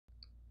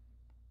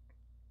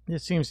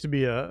This seems to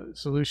be a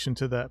solution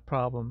to that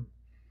problem.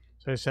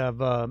 So I just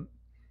have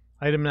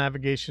item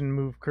navigation,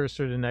 move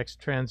cursor to next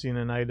transient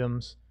and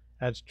items,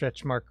 add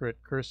stretch marker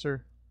at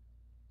cursor,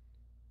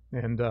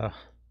 and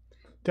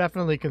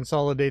definitely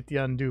consolidate the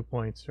undo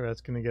points or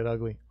that's going to get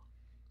ugly.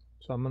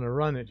 So I'm going to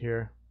run it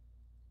here.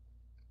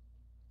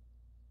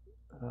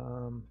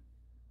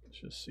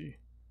 Let's just see.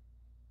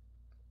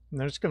 And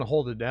they're just going to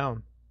hold it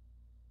down.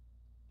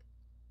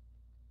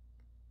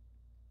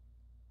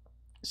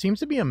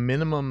 Seems to be a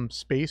minimum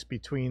space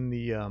between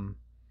the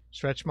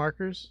stretch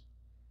markers.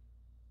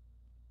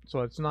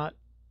 So it's not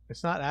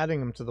adding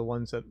them to the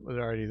ones that were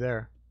already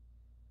there.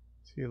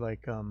 See,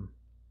 like I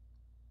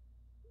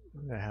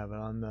have it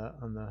on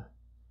the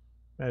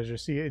measure.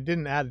 See, it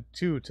didn't add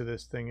 2 to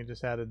this thing, it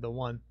just added the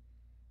 1.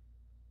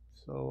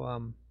 So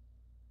in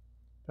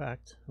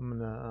fact, I'm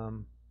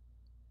gonna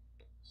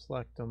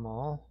select them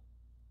all.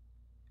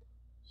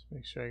 Just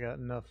make sure I got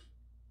enough.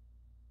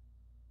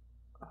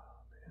 Oh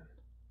man,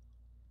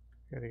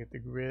 gotta get the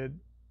grid.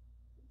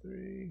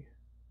 3,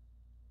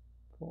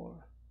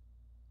 4.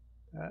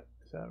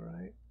 Is that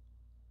right?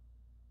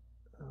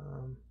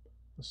 I'll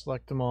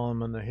select them all. I'm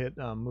gonna hit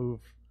move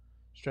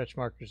stretch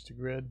markers to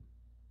grid.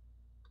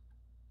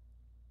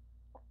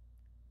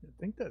 I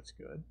think that's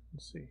good.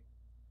 Let's see.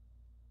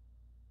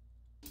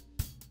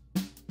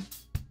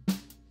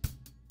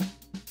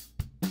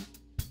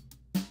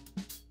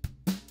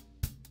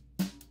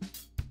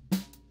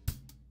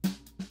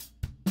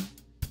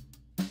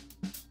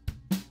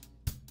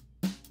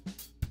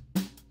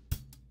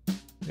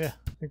 Yeah,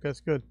 I think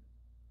that's good.